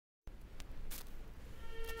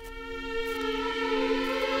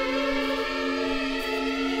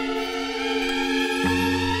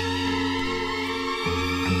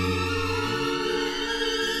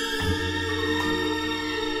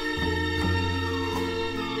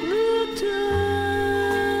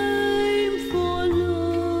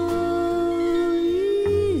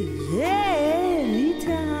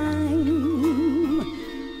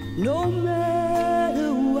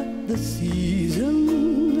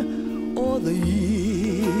of the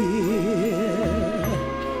year.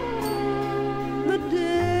 The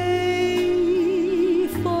day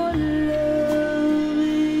for love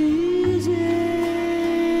is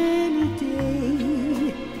any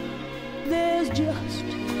day. There's just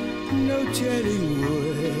no telling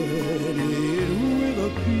when it will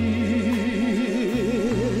appear.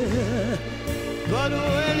 But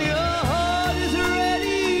when your heart is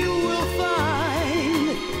ready, you will find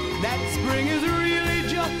that spring is really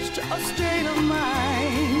just a state of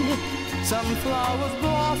mind. Some flowers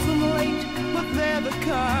blossom late, but they're the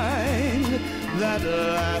kind that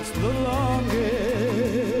last the longest.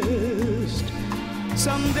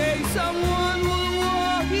 Someday someone will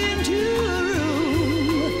walk into a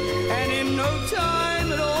room, and in no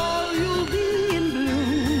time at all you'll be in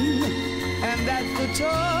bloom. And that's the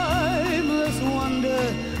timeless wonder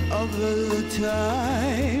of the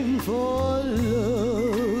time for love.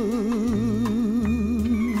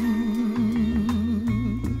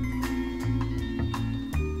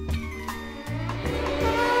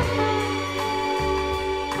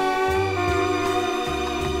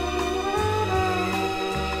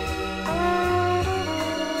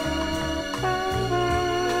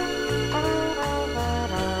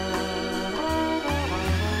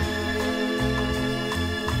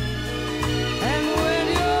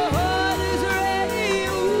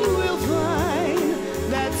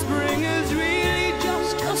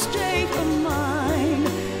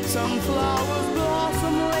 Some flowers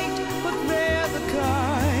blossom late, but they're the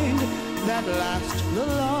kind that last the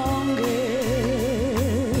longest.